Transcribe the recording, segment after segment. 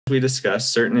we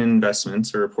discussed, certain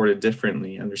investments are reported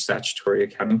differently under statutory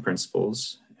accounting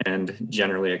principles and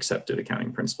generally accepted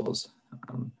accounting principles.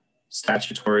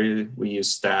 Statutory, we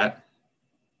use stat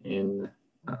in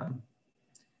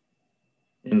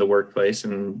the workplace,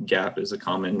 and GAAP is a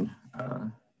common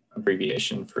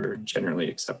abbreviation for generally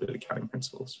accepted accounting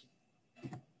principles.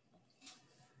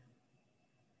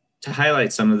 To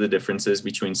highlight some of the differences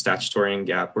between statutory and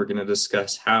GAAP, we're going to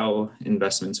discuss how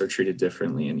investments are treated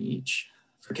differently in each.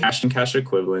 For cash and cash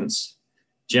equivalents,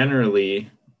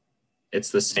 generally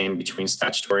it's the same between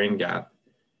statutory and GAAP,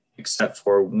 except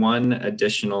for one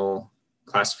additional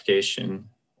classification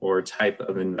or type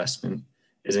of investment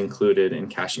is included in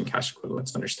cash and cash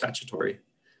equivalents under statutory.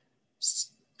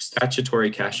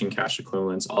 Statutory cash and cash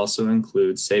equivalents also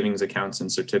include savings accounts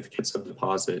and certificates of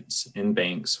deposits in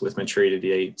banks with maturity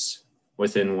dates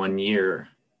within 1 year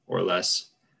or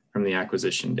less from the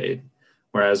acquisition date.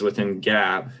 Whereas within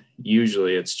GAAP,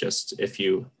 usually it's just if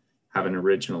you have an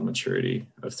original maturity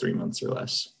of 3 months or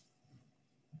less.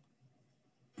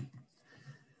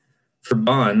 For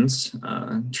bonds,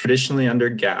 traditionally under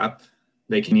GAAP,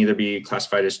 they can either be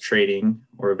classified as trading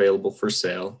or available for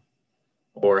sale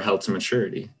or held to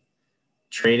maturity.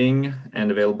 Trading and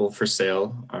available for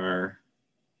sale are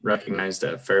recognized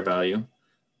at fair value,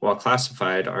 while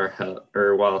classified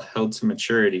while held to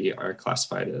maturity are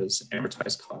classified as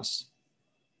amortized costs.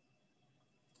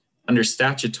 Under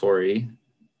statutory,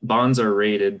 bonds are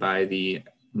rated by the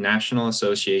National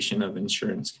Association of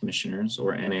Insurance Commissioners,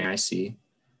 or NAIC,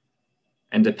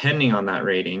 and depending on that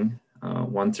rating,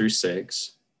 1 through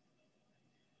 6,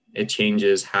 it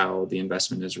changes how the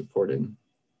investment is reported.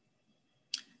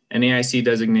 NAIC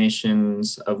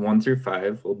designations of 1 through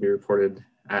 5 will be reported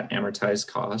at amortized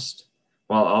cost,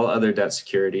 while all other debt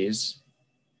securities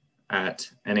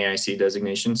at NAIC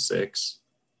designation 6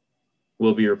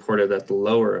 will be reported at the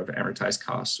lower of amortized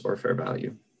costs or fair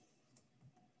value.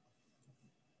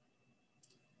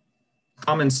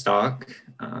 Common stock,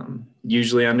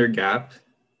 usually under GAAP,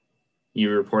 you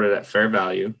report it at fair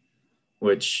value,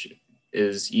 which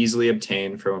is easily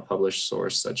obtained from a published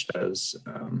source such as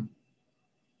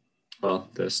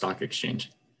the stock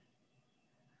exchange.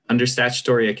 Under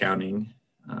statutory accounting,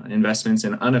 investments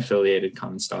in unaffiliated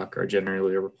common stock are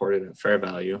generally reported at fair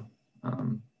value,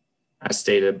 as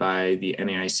stated by the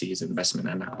NAIC's Investment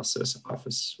Analysis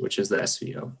Office, which is the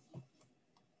SVO.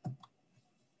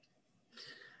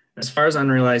 As far as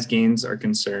unrealized gains are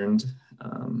concerned,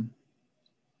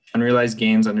 unrealized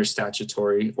gains under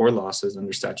statutory or losses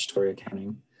under statutory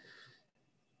accounting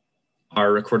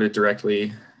are recorded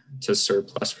directly to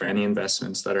surplus for any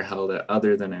investments that are held at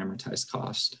other than amortized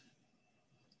cost.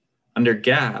 Under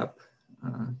GAAP,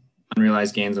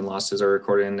 unrealized gains and losses are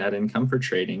recorded in net income for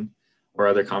trading or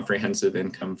other comprehensive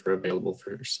income for available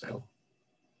for sale.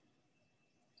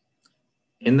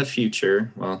 In the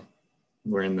future, well,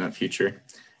 we're in that future,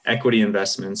 equity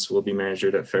investments will be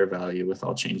measured at fair value with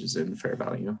all changes in fair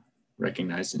value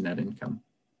recognized in net income.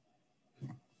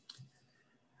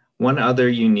 One other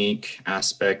unique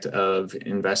aspect of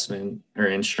investment or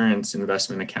insurance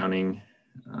investment accounting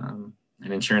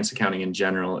and insurance accounting in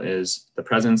general is the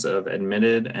presence of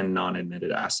admitted and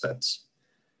non-admitted assets.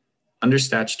 Under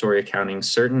statutory accounting,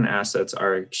 certain assets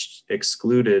are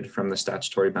excluded from the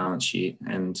statutory balance sheet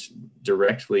and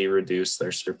directly reduce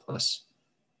their surplus.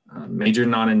 Major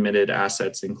non-admitted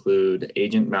assets include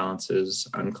agent balances,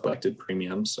 uncollected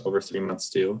premiums over 3 months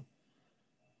due,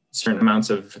 certain amounts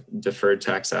of deferred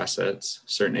tax assets,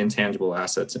 certain intangible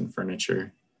assets in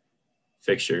furniture,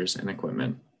 fixtures, and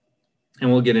equipment. And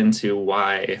we'll get into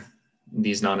why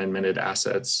these non-admitted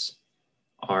assets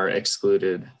are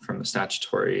excluded from the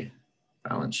statutory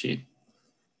balance sheet.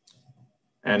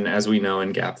 And as we know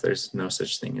in GAAP, there's no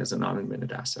such thing as a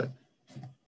non-admitted asset.